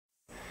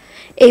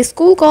A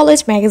school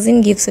college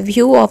magazine gives a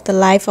view of the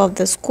life of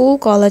the school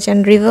college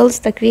and reveals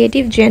the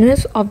creative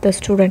genius of the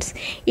students.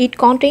 It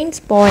contains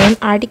poems,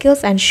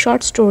 articles, and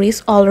short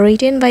stories, all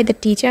written by the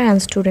teacher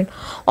and student.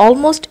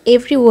 Almost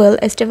every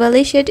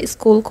well-established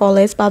school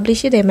college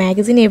publishes a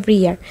magazine every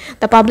year.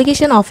 The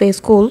publication of a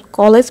school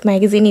college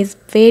magazine is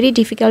very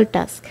difficult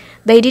task.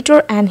 The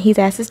editor and his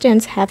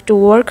assistants have to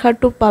work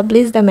hard to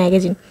publish the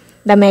magazine.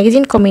 The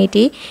magazine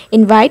committee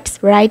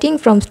invites writing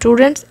from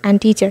students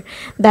and teachers.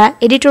 The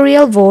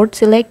editorial board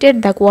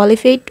selected the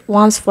qualified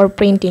ones for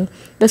printing.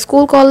 The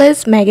school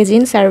college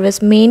magazine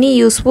serves many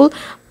useful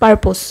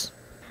purposes.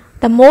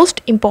 The most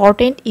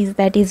important is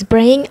that is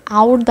bringing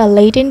out the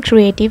latent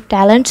creative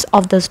talents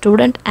of the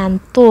student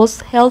and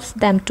thus helps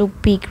them to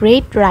be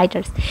great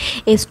writers.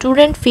 A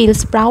student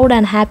feels proud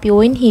and happy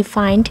when he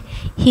finds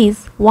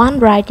his one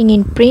writing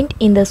in print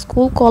in the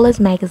school college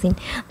magazine.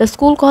 The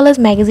school college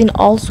magazine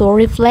also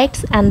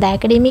reflects on the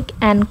academic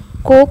and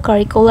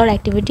co-curricular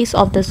activities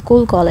of the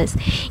school college.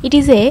 It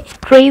is a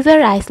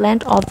treasure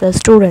island of the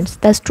students.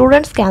 The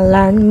students can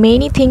learn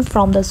many things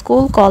from the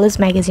school college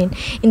magazine.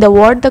 In the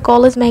word, the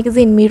college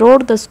magazine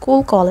mirrored the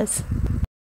school college.